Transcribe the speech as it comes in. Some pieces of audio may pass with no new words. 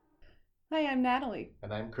Hi, I'm Natalie,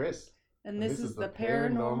 And I'm Chris. and this is the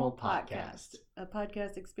Paranormal Podcast, a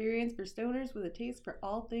podcast experience for stoners with a taste for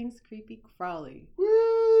all things creepy crawly.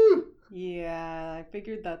 Woo! Yeah, I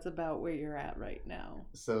figured that's about where you're at right now.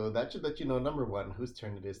 So that should let you know, number one, whose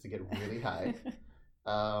turn it is to get really high.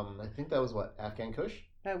 I think that was what? Afghan Kush?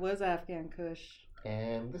 That was Afghan Kush.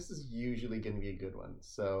 And this is usually going to be a good one.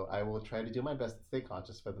 So I will try to do my best to stay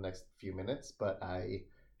conscious for the next few minutes, but I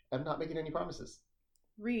am not making any promises.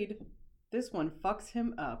 Reed, this one fucks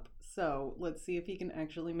him up, so let's see if he can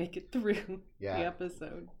actually make it through the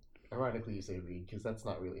episode. Ironically, you say read, because that's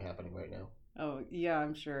not really happening right now. Oh, yeah,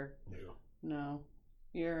 I'm sure. No.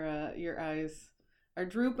 Your eyes are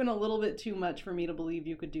drooping a little bit too much for me to believe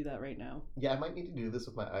you could do that right now. Yeah, I might need to do this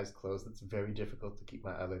with my eyes closed. It's very difficult to keep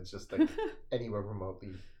my eyelids just like anywhere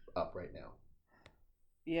remotely up right now.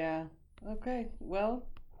 Yeah. Okay. Well,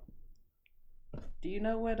 do you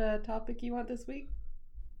know what topic you want this week?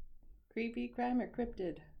 Creepy, crime, or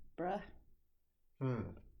cryptid, bruh? Kind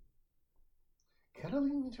of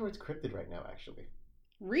leaning towards cryptid right now, actually.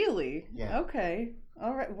 Really? Yeah. Okay.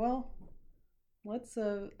 All right. Well, let's.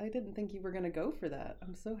 I didn't think you were gonna go for that.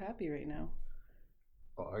 I'm so happy right now.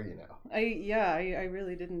 Oh, are you now? I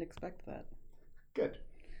really didn't expect that. Good.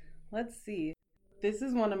 Let's see. This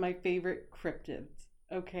is one of my favorite cryptids.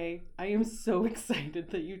 Okay, I am so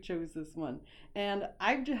excited that you chose this one. And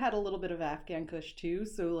I've had a little bit of Afghan Kush too,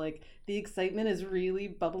 so like the excitement is really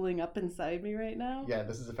bubbling up inside me right now. Yeah,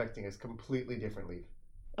 this is affecting us completely differently.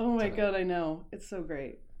 Oh my god, I know. It's so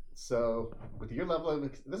great. So, with your level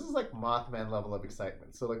of... This is like Mothman level of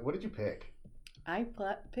excitement. So, like, what did you pick? I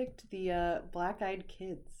picked the Black Eyed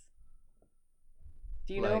Kids.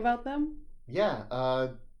 Do you know about them? Yeah,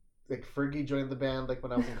 like Fergie joined the band like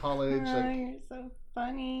when I was in college. You're so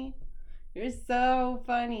funny. You're so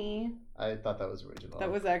funny. I thought that was original. That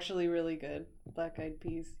was actually really good. Black Eyed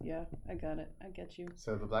Peas. Yeah, I got it. I get you.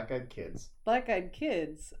 So the Black Eyed Kids. Black Eyed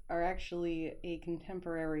Kids are actually a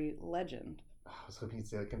contemporary legend. I was hoping you'd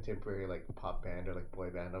say like contemporary like pop band or like boy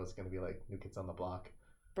band. I was going to be like New Kids on the Block.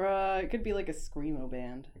 Bruh, it could be like a screamo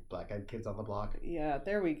band. Like Black Eyed Kids on the Block. Yeah,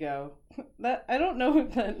 there we go. That I don't know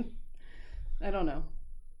if that... I don't know.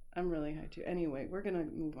 I'm really high too. Anyway, we're going to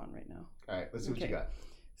move on right now. All right, let's see what you got.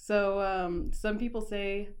 So some people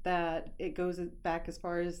say that it goes back as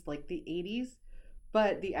far as like the 80s,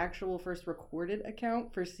 but the actual first recorded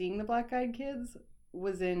account for seeing the Black Eyed Kids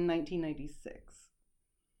was in 1996.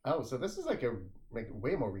 Oh, so this is like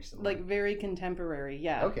way more recent. Like very contemporary,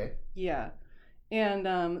 yeah. Okay. Yeah.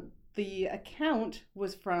 And the account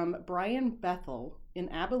was from Brian Bethel in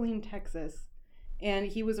Abilene, Texas. And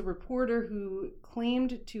he was a reporter who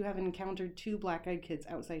claimed to have encountered two black-eyed kids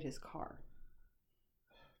outside his car.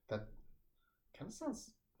 That kind of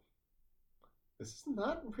sounds... This is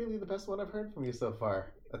not really the best one I've heard from you so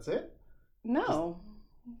far. That's it? No,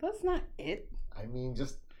 that's not it. I mean,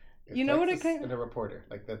 just... You know what it kind of... And a reporter.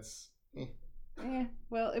 Like, that's...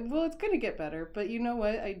 Well, it's going to get better. But you know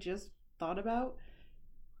what I just thought about?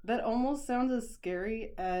 That almost sounds as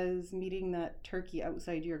scary as meeting that turkey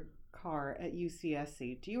outside your car at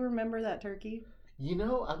UCSC. Do you remember that turkey? You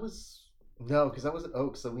know, No, because I was at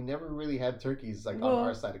Oak, so we never really had turkeys on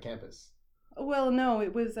our side of campus. Well, no,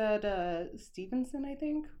 it was at Stevenson, I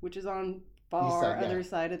think, which is on other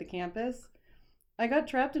side of the campus. I got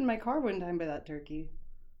trapped in my car one time by that turkey.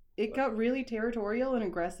 It got really territorial and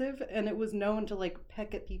aggressive, and it was known to like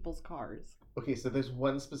peck at people's cars. Okay, so there's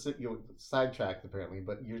one specific... You're sidetracked, apparently,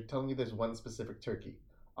 but you're telling me there's one specific turkey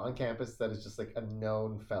on campus that is just like a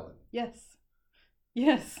known felon. Yes.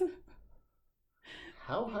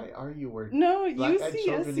 How high are you where black-eyed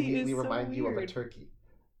children immediately remind you of a turkey?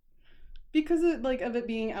 Because of it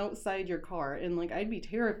being outside your car, and like I'd be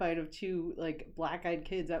terrified of two like black-eyed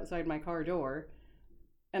kids outside my car door.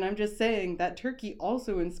 And I'm just saying that turkey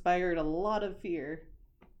also inspired a lot of fear.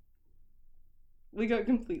 We got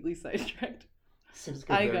completely sidetracked. Seems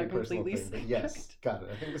like a very personal thing, but yes, got it.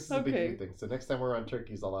 I think this is a big new thing. So next time we're on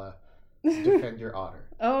turkeys, I'll defend your honor.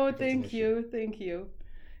 Oh, thank you.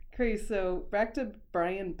 Okay, so back to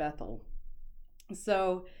Brian Bethel.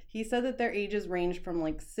 So he said that their ages ranged from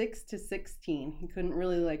like 6 to 16. He couldn't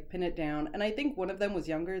really like pin it down. And I think one of them was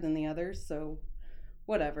younger than the others, so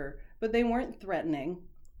whatever. But they weren't threatening,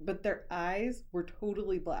 but their eyes were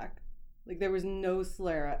totally black. Like there was no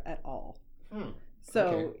sclera at all.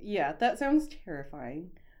 So, yeah, that sounds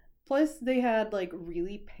terrifying. Plus, they had, like,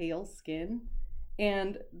 really pale skin.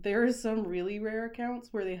 And there are some really rare accounts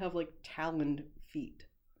where they have, like, taloned feet.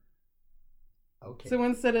 Okay. So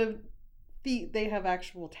instead of feet, they have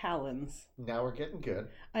actual talons. Now we're getting good.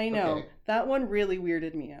 I know. Okay. That one really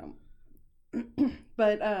weirded me out.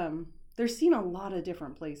 But they're seen a lot of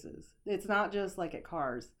different places. It's not just like at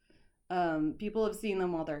cars. People have seen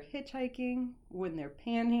them while they're hitchhiking, when they're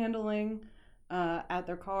panhandling, at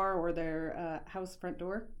their car or their house front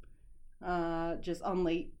door, just on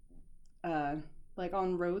late, like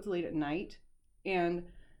on roads late at night, and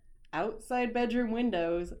outside bedroom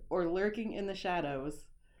windows or lurking in the shadows.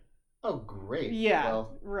 Oh, great. Yeah,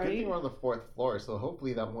 well, right? Good thing we're on the 4th floor, so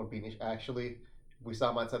hopefully that won't be an issue. Actually, if we saw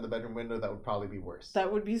them outside the bedroom window, that would probably be worse.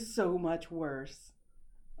 That would be so much worse.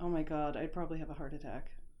 Oh my god, I'd probably have a heart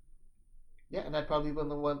attack. Yeah, and I'd probably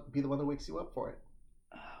be the one that wakes you up for it.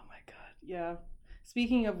 Oh my god, yeah.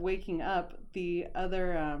 Speaking of waking up, the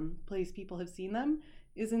other place people have seen them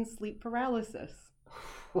is in sleep paralysis.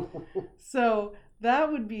 So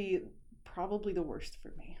that would be probably the worst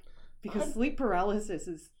for me. Because sleep paralysis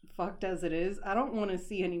is fucked as it is. I don't want to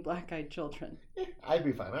see any black-eyed children. I'd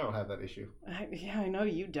be fine. I don't have that issue. I know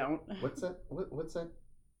you don't. What's that? What's that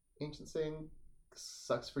ancient saying?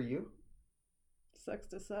 Sucks for you? Sucks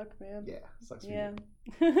to suck, man. Yeah, sucks for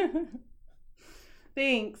you.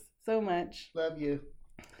 Thanks so much. Love you.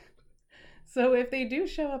 So if they do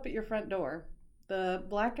show up at your front door, the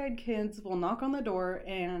black-eyed kids will knock on the door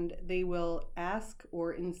and they will ask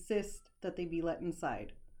or insist that they be let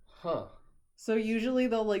inside. Huh. So usually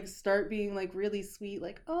they'll like start being like really sweet,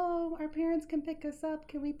 like, oh, our parents can pick us up.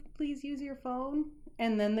 Can we please use your phone?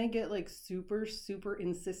 And then they get like super, super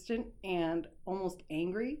insistent and almost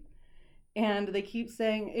angry. And they keep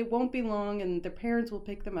saying it won't be long and their parents will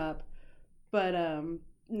pick them up. But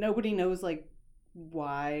nobody knows like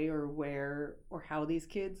why or where or how these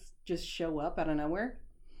kids just show up out of nowhere.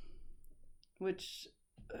 Which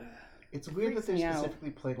it's weird that they're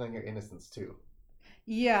specifically playing on your innocence too.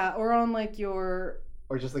 Yeah, or on like your...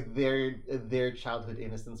 Or just like their childhood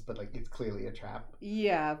innocence, but like it's clearly a trap.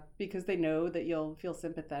 Yeah, because they know that you'll feel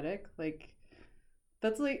sympathetic. Like,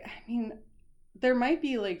 that's like, I mean, there might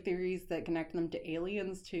be like theories that connect them to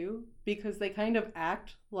aliens too, because they kind of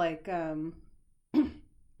act like,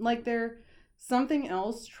 like they're something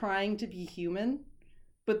else trying to be human,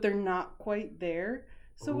 but they're not quite there.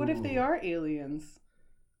 So what if they are aliens?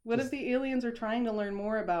 What if the aliens are trying to learn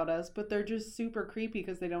more about us, but they're just super creepy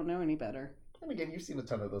because they don't know any better? And again, you've seen a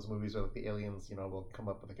ton of those movies where like the aliens, will come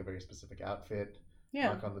up with like a very specific outfit, yeah,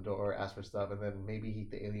 knock on the door, ask for stuff, and then maybe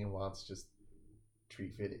the alien wants just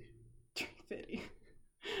treat fitty. Treat fitty.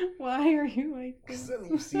 Why are you like this? Because then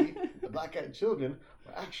you see the black-eyed children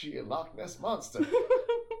were actually a Loch Ness monster.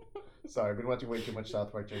 Sorry, I've been watching way too much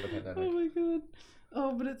South Park during the pandemic. Oh my god.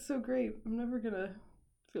 Oh, but it's so great. I'm never gonna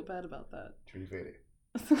feel bad about that. Treat fitty.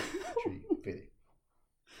 Treat fitty.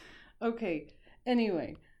 Okay,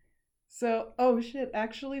 anyway. So, oh shit,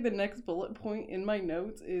 actually the next bullet point in my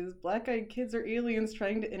notes is black-eyed kids are aliens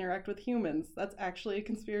trying to interact with humans. That's actually a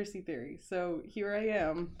conspiracy theory. So here I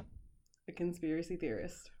am, a conspiracy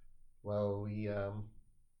theorist. Well, we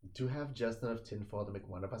do have just enough tinfoil to make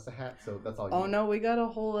one of us a hat, so that's all you Oh need. no, we got a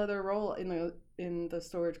whole other roll in the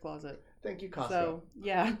storage closet. Thank you, Costco. So,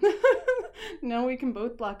 yeah. Now we can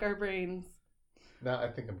both block our brains. No, I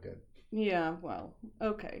think I'm good. Yeah, well,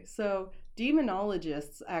 okay. So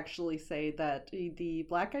demonologists actually say that the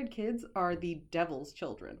black-eyed kids are the devil's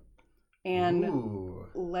children. And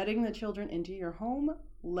letting the children into your home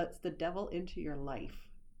lets the devil into your life.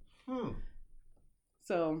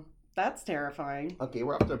 So that's terrifying. Okay,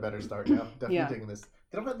 we're up to a better start now. Definitely digging this.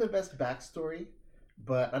 They don't have the best backstory,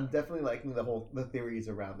 but I'm definitely liking the theories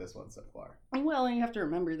around this one so far. Well, and you have to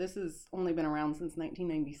remember, this has only been around since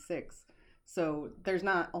 1996. So there's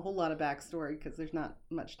not a whole lot of backstory because there's not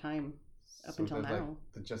much time up until now.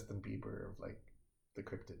 Like the Justin Bieber of like the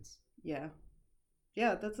cryptids. Yeah.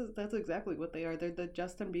 Yeah, that's exactly what they are. They're the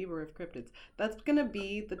Justin Bieber of cryptids. That's going to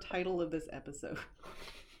be the title of this episode.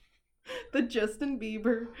 The Justin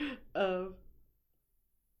Bieber of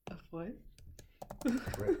what?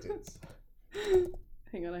 Cryptids.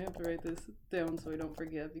 Hang on, I have to write this down so I don't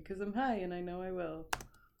forget because I'm high and I know I will.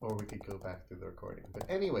 Or we could go back through the recording. But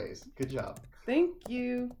anyways, good job. Thank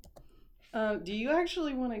you. Do you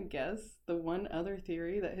actually want to guess the one other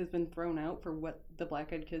theory that has been thrown out for what the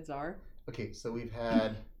black-eyed kids are? Okay, so we've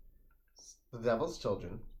had the devil's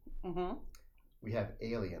children. Mm-hmm. We have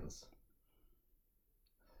aliens.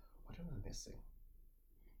 What am I missing?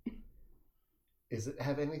 Is it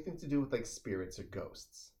have anything to do with like spirits or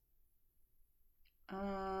ghosts?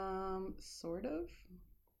 Sort of.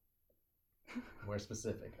 More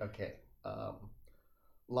specific. Okay.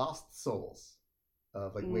 Lost souls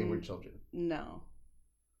of like wayward children. No.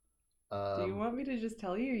 Do you want me to just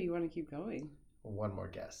tell you or you want to keep going? One more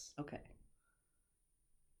guess. Okay.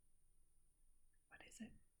 What is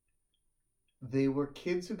it? They were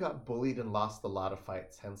kids who got bullied and lost a lot of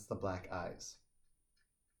fights, hence the black eyes.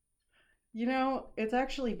 You know, it's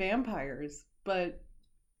actually vampires, but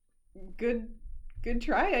good good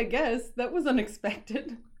try, I guess. That was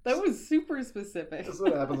unexpected. That was super specific. This is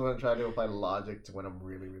what happens when I try to apply logic to when I'm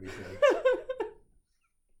really, really sick.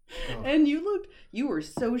 Oh. And you were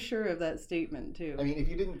so sure of that statement too. I mean, if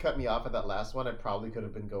you didn't cut me off at that last one, I probably could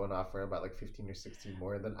have been going off for about like 15 or 16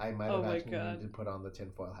 more. Then I might have actually needed to put on the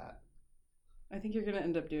tinfoil hat. I think you're going to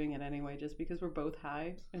end up doing it anyway, just because we're both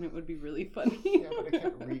high, and it would be really funny. Yeah, but I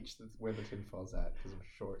can't reach where the tinfoil's at because I'm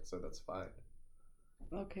short, so that's fine.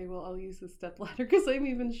 Okay, well, I'll use the stepladder because I'm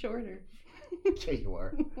even shorter. Okay, you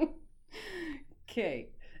are.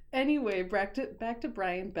 Okay. Anyway, back to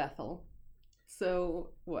Brian Bethel.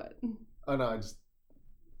 So, what? Oh, no, it's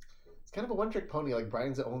kind of a one-trick pony. Like,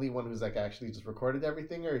 Brian's the only one who's, like, actually just recorded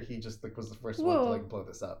everything, or he just, like, was the first one to, like, blow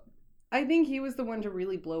this up? I think he was the one to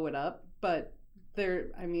really blow it up, but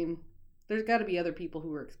there's got to be other people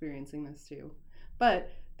who are experiencing this too.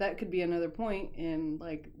 But that could be another point in,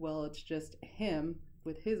 like, well, it's just him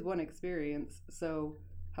with his one experience, so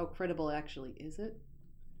how credible actually is it?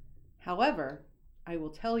 However, I will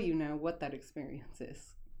tell you now what that experience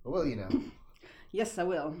is. Will you now? Yes, I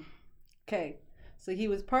will. Okay, so he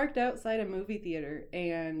was parked outside a movie theater,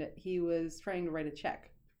 and he was trying to write a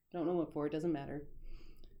check. Don't know what for, it doesn't matter.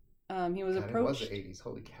 He was approached. It was the 80s,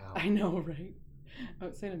 holy cow. I know, right?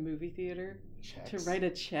 Outside a movie theater Checks. to write a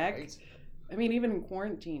check. Right? I mean, even in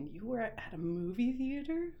quarantine, you were at a movie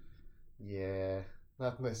theater? Yeah,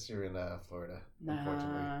 not unless you're in Florida,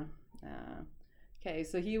 unfortunately. Nah. Okay,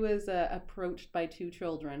 so he was approached by two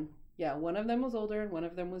children. Yeah, one of them was older and one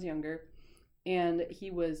of them was younger. And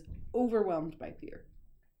he was overwhelmed by fear.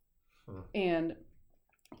 And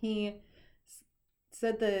he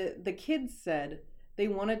said the kids said they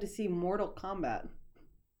wanted to see Mortal Kombat.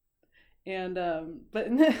 And, but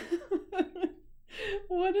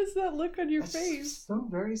what is that look on your face? So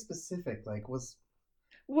very specific. Like,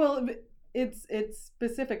 Well, it's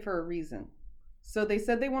specific for a reason. So they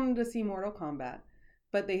said they wanted to see Mortal Kombat,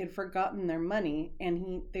 but they had forgotten their money,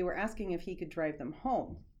 and they were asking if he could drive them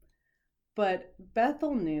home. But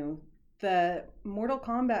Bethel knew that Mortal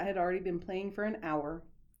Kombat had already been playing for an hour,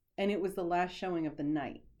 and it was the last showing of the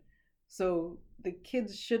night. So the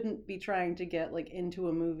kids shouldn't be trying to get, like, into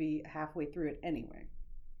a movie halfway through it anyway.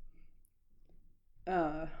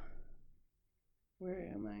 Where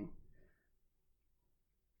am I?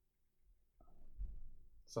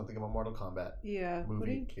 Something about Mortal Kombat. Yeah.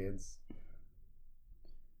 Movie, kids.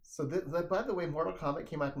 So, by the way, Mortal Kombat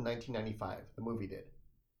came out in 1995. The movie did.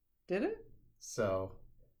 Did it? So,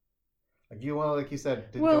 like you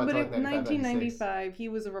said, didn't go until like 1995. He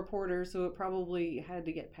was a reporter, so it probably had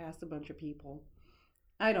to get past a bunch of people.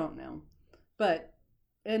 I don't know, but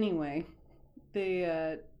anyway,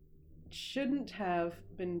 they shouldn't have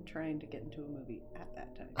been trying to get into a movie at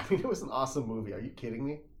that time. I mean, it was an awesome movie. Are you kidding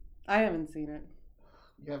me? I haven't seen it.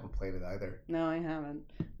 You haven't played it either. No, I haven't.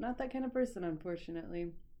 Not that kind of person,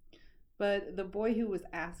 unfortunately. But the boy who was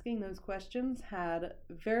asking those questions had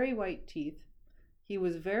very white teeth. He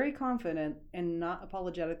was very confident and not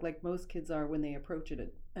apologetic like most kids are when they approach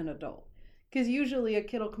an adult. Because usually a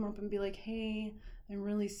kid will come up and be like, hey, I'm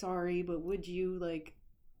really sorry, but would you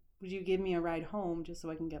give me a ride home just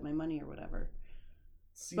so I can get my money or whatever?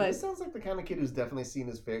 See, this sounds like the kind of kid who's definitely seen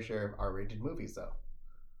his fair share of R-rated movies, though.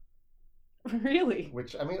 Really?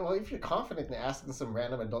 Which, I mean, well, if you're confident in asking some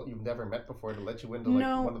random adult you've never met before to let you into,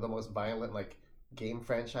 like, one of the most violent, like, game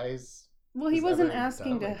franchise... Well, he wasn't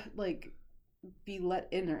asking to, like, be let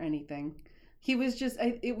in or anything. He was just...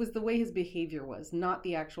 it was the way his behavior was, not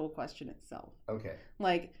the actual question itself. Okay.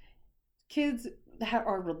 Like, kids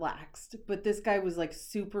are relaxed, but this guy was, like,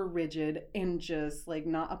 super rigid and just, like,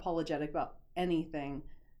 not apologetic about anything.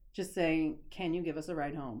 Just saying, can you give us a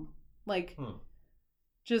ride home? Like,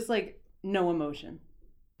 just, like... no emotion.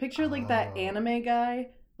 Picture like that anime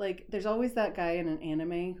guy. Like there's always that guy in an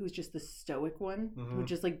anime who's just the stoic one who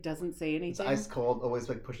just like doesn't say anything. He's ice cold, always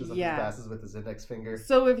like pushes up his glasses with his index finger.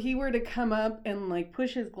 So if he were to come up and like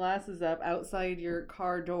push his glasses up outside your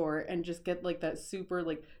car door and just get like that super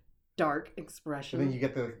like dark expression. And then you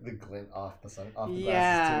get the glint off the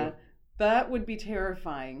glasses too. That would be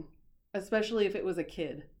terrifying. Especially if it was a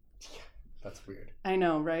kid. Yeah, that's weird. I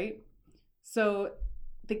know, right? So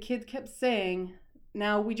the kid kept saying,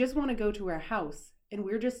 now we just want to go to our house and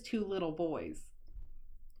we're just two little boys.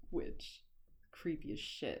 Which, creepy as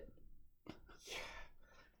shit. Yeah.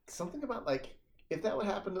 Something about like, if that would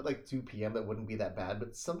happen at like 2 p.m. that wouldn't be that bad,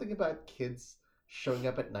 but something about kids showing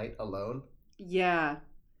up at night alone. Yeah.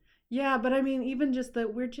 Yeah, but I mean, even just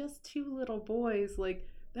that we're just two little boys, like,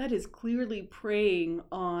 That is clearly preying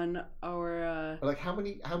on our Or like how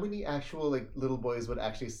many actual like little boys would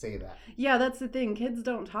actually say that? Yeah, that's the thing. Kids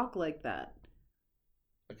don't talk like that.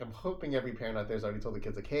 Like I'm hoping every parent out there's already told the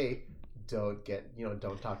kids like, hey,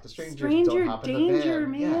 don't talk to strangers, Stranger don't hop in the danger,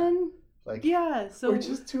 van. man. Yeah. Like yeah, so we're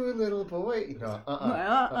just two little boy.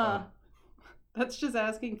 No, That's just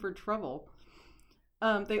asking for trouble.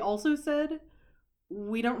 They also said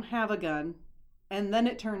we don't have a gun, and then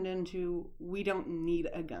it turned into we don't need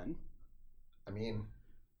a gun. I mean,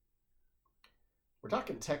 we're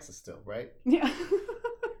talking Texas still, right? Yeah.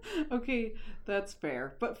 Okay, that's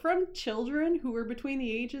fair. But from children who were between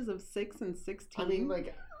the ages of 6 and 16. I mean,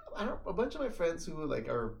 like, a bunch of my friends who like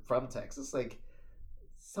are from Texas, like,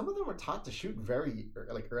 some of them were taught to shoot very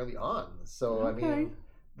like early on. So Okay. I mean,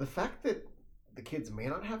 the fact that the kids may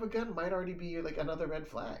not have a gun might already be like another red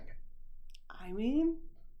flag. I mean,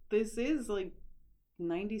 this is like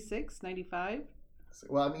 96, 95.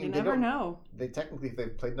 Well, I mean, You never know. They technically, if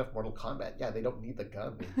they've played enough Mortal Kombat, yeah, they don't need the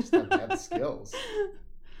gun. They just have mad skills.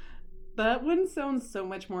 That one sounds so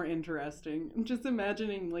much more interesting. I'm just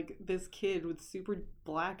imagining like this kid with super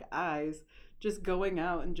black eyes just going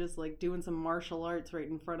out and just like doing some martial arts right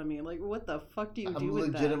in front of me. Like, what the fuck do you do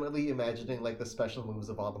with that? I'm legitimately imagining like the special moves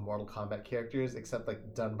of all the Mortal Kombat characters, except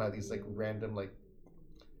like done by these like random like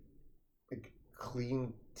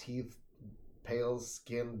clean teeth, pale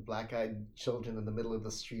skinned, black eyed children in the middle of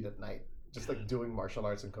the street at night, just like doing martial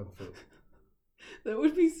arts and kung fu. That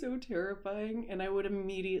would be so terrifying, and I would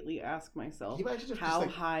immediately ask myself, Can you imagine if how just,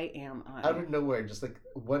 like, high am I? out of nowhere, just like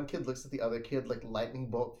one kid looks at the other kid, like lightning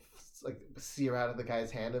bolt like sear out of the guy's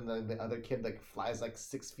hand, and then the other kid like flies like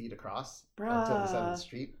 6 feet across onto the side of the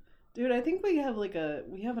street. Dude, I think we have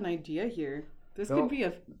an idea here. This could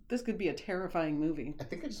be a terrifying movie. I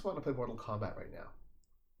think I just want to play Mortal Kombat right now.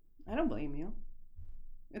 I don't blame you.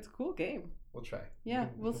 It's a cool game. We'll try. Yeah,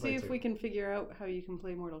 we'll see if we can figure out how you can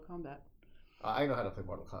play Mortal Kombat. I know how to play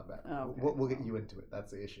Mortal Kombat. Oh, okay. We'll get you into it.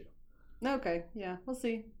 That's the issue. Okay, yeah, we'll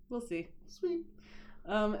see. Sweet.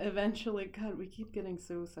 Eventually, God, we keep getting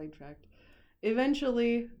so sidetracked.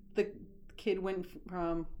 Eventually, the kid went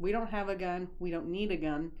from, we don't have a gun, we don't need a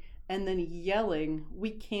gun, and then yelling,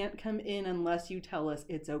 we can't come in unless you tell us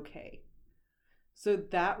it's okay. So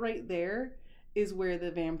that right there is where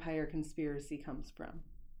the vampire conspiracy comes from.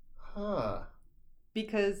 Huh.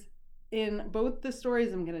 Because in both the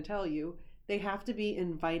stories I'm going to tell you, they have to be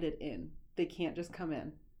invited in. They can't just come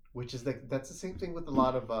in. Which is like, that's the same thing with a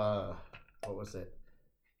lot of, what was it?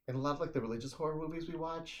 In a lot of like the religious horror movies we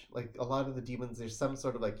watch, like a lot of the demons, there's some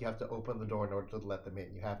sort of like, you have to open the door in order to let them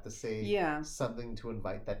in. You have to say something to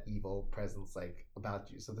invite that evil presence like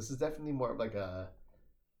about you. So this is definitely more of like a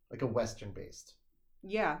Western based.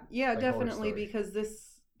 Yeah, like definitely, because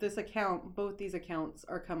this account, both these accounts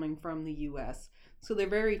are coming from the US. So they're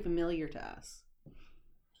very familiar to us.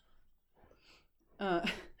 Are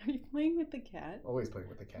you playing with the cat? Always playing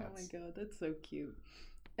with the cats. Oh my god, that's so cute.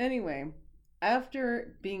 Anyway,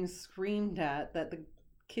 after being screamed at that the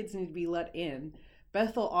kids need to be let in,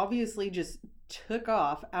 Bethel obviously just took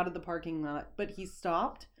off out of the parking lot, but he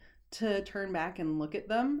stopped to turn back and look at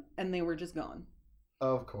them, and they were just gone.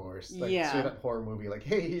 Of course. Like, straight up horror movie, like,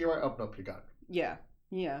 hey, here you are. Oh, nope, you're gone. Yeah.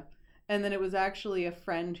 And then it was actually a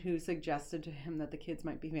friend who suggested to him that the kids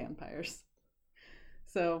might be vampires.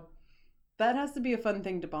 So that has to be a fun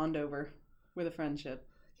thing to bond over with a friendship.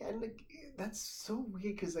 Yeah, and like, that's so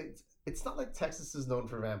weird because it's not like Texas is known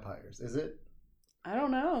for vampires, is it? I don't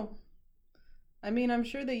know. I mean, I'm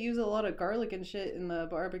sure they use a lot of garlic and shit in the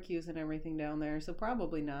barbecues and everything down there, so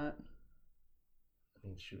probably not. I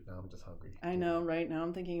mean, shoot, now I'm just hungry. I know, right? Now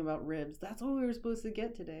I'm thinking about ribs. That's what we were supposed to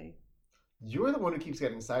get today. You're the one who keeps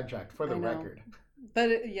getting sidetracked, for the record. That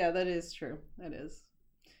is true. That is.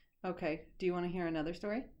 Okay, do you want to hear another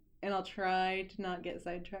story? And I'll try to not get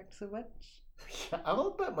sidetracked so much. Yeah, I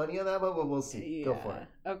won't bet money on that, but we'll see. Yeah. Go for it.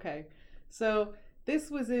 Okay, so this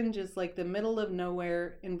was in just like the middle of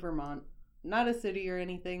nowhere in Vermont. Not a city or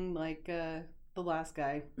anything like the last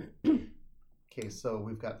guy. Okay, so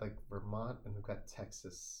we've got like Vermont and we've got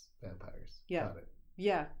Texas vampires. Yeah. Got it.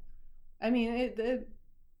 Yeah. I mean, it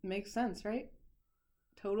makes sense, right?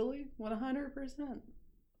 Totally. 100%.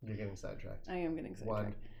 You're getting sidetracked. I am getting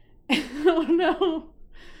sidetracked. One. Oh, no.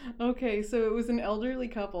 Okay, so it was an elderly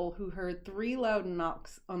couple who heard 3 loud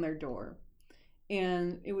knocks on their door.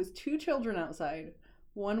 And it was 2 children outside.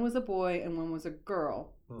 One was a boy and one was a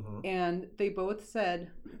girl. Mm-hmm. And they both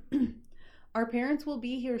said, our parents will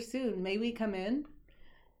be here soon. May we come in?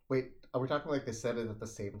 Wait, are we talking like they said it at the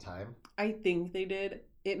same time? I think they did.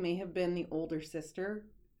 It may have been the older sister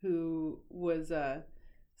who was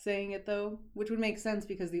saying it, though, which would make sense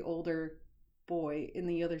because the older boy in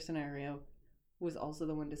the other scenario was also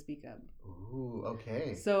the one to speak up. Ooh,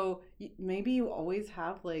 okay. So maybe you always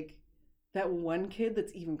have like that one kid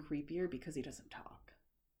that's even creepier because he doesn't talk.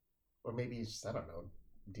 Or maybe he's just, I don't know,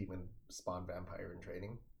 demon spawn vampire in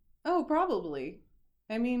training. Oh, probably.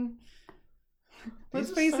 I mean,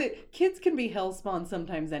 let's face it, kids can be hellspawn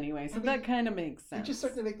sometimes anyway, so that kind of makes sense. You're just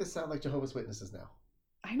starting to make this sound like Jehovah's Witnesses now.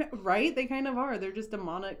 I know, right? They kind of are. They're just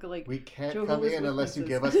demonic, like, we can't Jehovah's come in Witnesses. unless you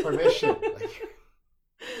give us permission.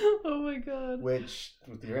 Oh my god. Which,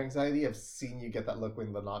 with your anxiety, I've seen you get that look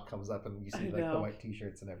when the knock comes up and you see like the white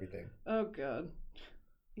t-shirts and everything. Oh god.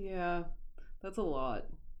 Yeah, that's a lot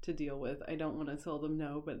to deal with. I don't want to tell them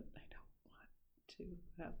no, but I don't want to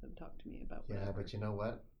have them talk to me about whatever. Yeah, but you know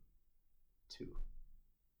what? 2.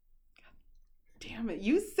 God damn it.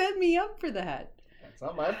 You set me up for that. It's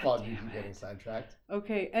not my fault you keep getting sidetracked.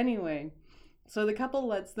 Okay, anyway. So the couple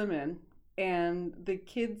lets them in, and the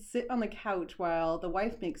kids sit on the couch while the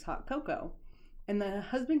wife makes hot cocoa. And the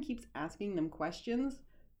husband keeps asking them questions,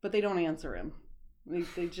 but they don't answer him.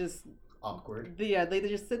 They just... Awkward. Yeah, they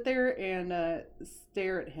just sit there and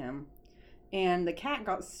stare at him. And the cat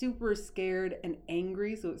got super scared and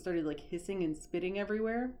angry, so it started like hissing and spitting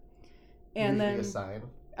everywhere. And usually then a sign.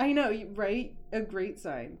 I know, right? A great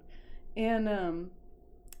sign. And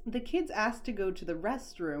the kids asked to go to the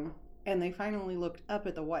restroom, and they finally looked up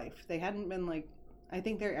at the wife. They hadn't been like, I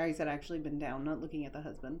think their eyes had actually been down, not looking at the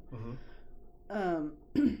husband.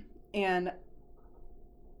 Mm-hmm. And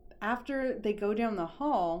after they go down the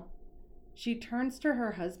hall, she turns to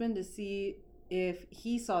her husband to see if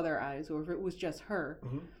he saw their eyes or if it was just her.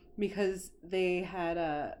 Mm-hmm. Because they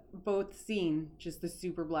had both seen just the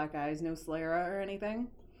super black eyes, no sclera or anything.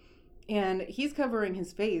 And he's covering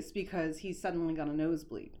his face because he's suddenly got a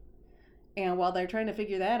nosebleed. And while they're trying to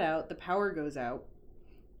figure that out, the power goes out.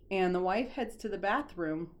 And the wife heads to the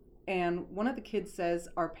bathroom. And one of the kids says,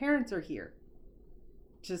 "Our parents are here."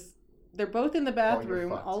 Just, they're both in the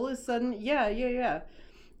bathroom. All of a sudden, yeah.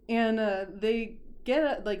 And they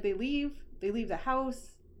get, like, they leave the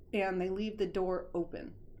house. And they leave the door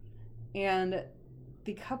open. And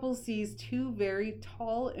the couple sees 2 very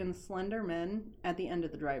tall and slender men at the end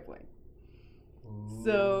of the driveway. Ooh.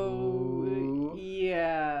 So,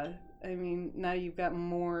 yeah. I mean, now you've got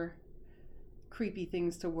more creepy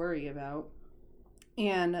things to worry about.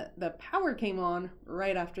 And the power came on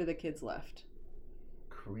right after the kids left.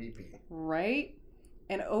 Creepy. Right?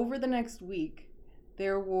 And over the next week,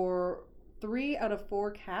 there were 3 out of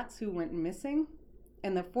 4 cats who went missing.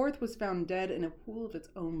 And the 4th was found dead in a pool of its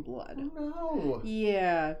own blood. Oh, no.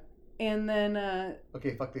 Yeah. And then...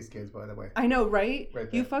 okay, fuck these kids, by the way. I know, right? Right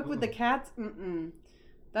there. You fuck with the cats?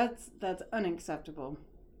 That's unacceptable.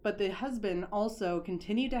 But the husband also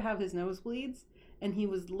continued to have his nosebleeds, and he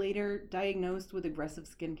was later diagnosed with aggressive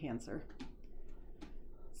skin cancer.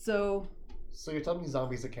 So you're telling me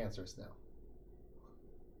zombies are cancerous now?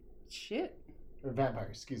 Shit. Or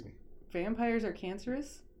vampires, excuse me. Vampires are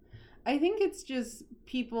cancerous? I think it's just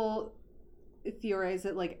people theorize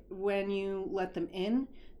that, like, when you let them in,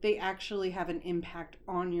 they actually have an impact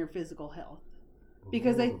on your physical health.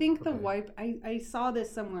 Because I think the wife, I saw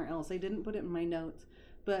this somewhere else. I didn't put it in my notes.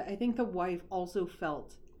 But I think the wife also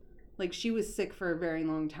felt like she was sick for a very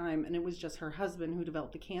long time. And it was just her husband who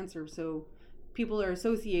developed the cancer. So people are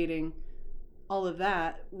associating all of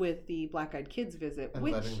that with the black-eyed kids visit. And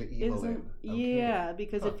which letting the evil isn't, in. Okay. Yeah,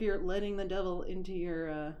 because if you're letting the devil into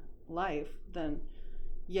your... life, then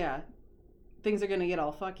things are gonna get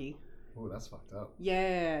all fucky. Oh, that's fucked up.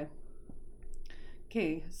 Yeah.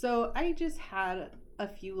 Okay, so I just had a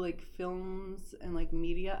few like films and like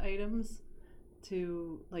media items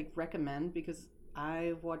to like recommend because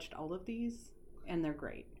I've watched all of these and they're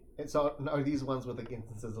great. And so are these ones with like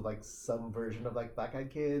instances of like some version of like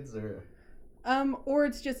Black-Eyed Kids or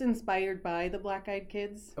it's just inspired by the Black-Eyed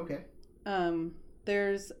Kids. Okay.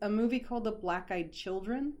 There's a movie called The Black-Eyed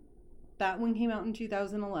Children. That one came out in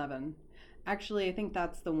 2011. Actually, I think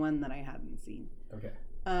that's the one that I hadn't seen. Okay.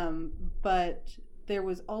 But there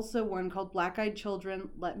was also one called Black-Eyed Children,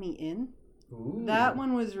 Let Me In. Ooh. That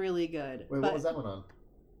one was really good. Wait, what was that one on?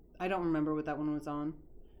 I don't remember what that one was on.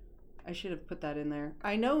 I should have put that in there.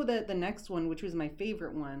 I know that the next one, which was my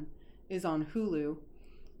favorite one, is on Hulu.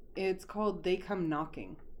 It's called They Come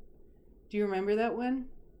Knocking. Do you remember that one?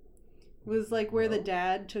 It was like where the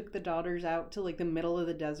dad took the daughters out to like the middle of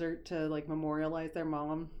the desert to like memorialize their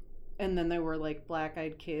mom. And then there were like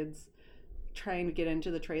black-eyed kids trying to get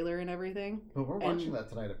into the trailer and everything. But we're watching that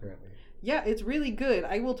tonight apparently. Yeah, it's really good.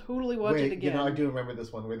 I will totally watch it again. You know, I do remember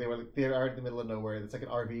this one where they are in the middle of nowhere. It's like an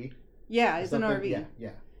RV. Yeah, it's an RV.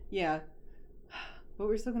 Yeah. But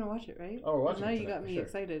we're still going to watch it, right? Oh, we're watching it now tonight, you got me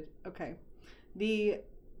excited. Okay. The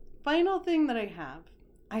final thing that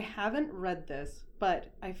I haven't read this,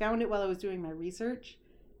 but I found it while I was doing my research,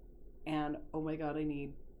 and oh my god, I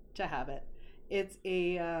need to have it. It's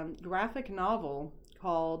a graphic novel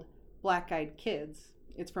called Black Eyed Kids.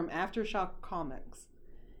 It's from Aftershock Comics.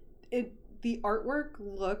 The artwork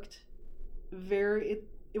looked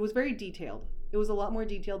it was very detailed. It was a lot more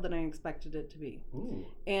detailed than I expected it to be. Ooh.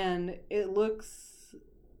 And it looks,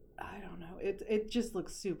 I don't know, it just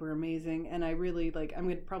looks super amazing, and I really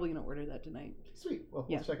I'm probably gonna order that tonight. Sweet. Well,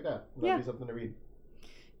 let's check it out. That'll be something to read.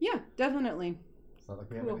 Yeah, definitely. It's not like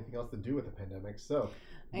we have anything else to do with the pandemic, so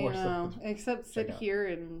more stuff except sit here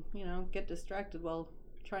and get distracted while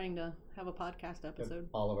trying to have a podcast episode. And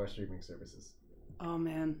all of our streaming services. Oh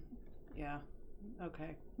man, yeah.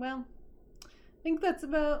 Okay. Well, I think that's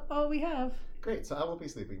about all we have. Great. So I won't be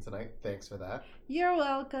sleeping tonight. Thanks for that. You're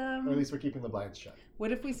welcome. Or at least we're keeping the blinds shut.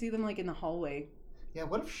 What if we see them in the hallway? Yeah.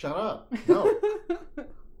 What if? Shut up. No.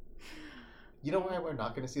 You know why we're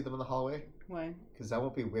not going to see them in the hallway? Why? Because I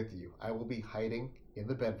won't be with you. I will be hiding in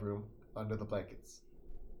the bedroom under the blankets.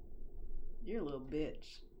 You're a little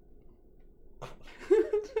bitch.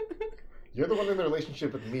 You're the one in the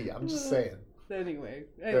relationship with me. I'm just saying. Anyway,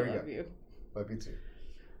 I love you. Love you too.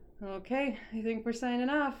 Okay, I think we're signing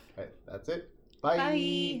off. All right, that's it. Bye.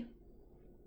 Bye.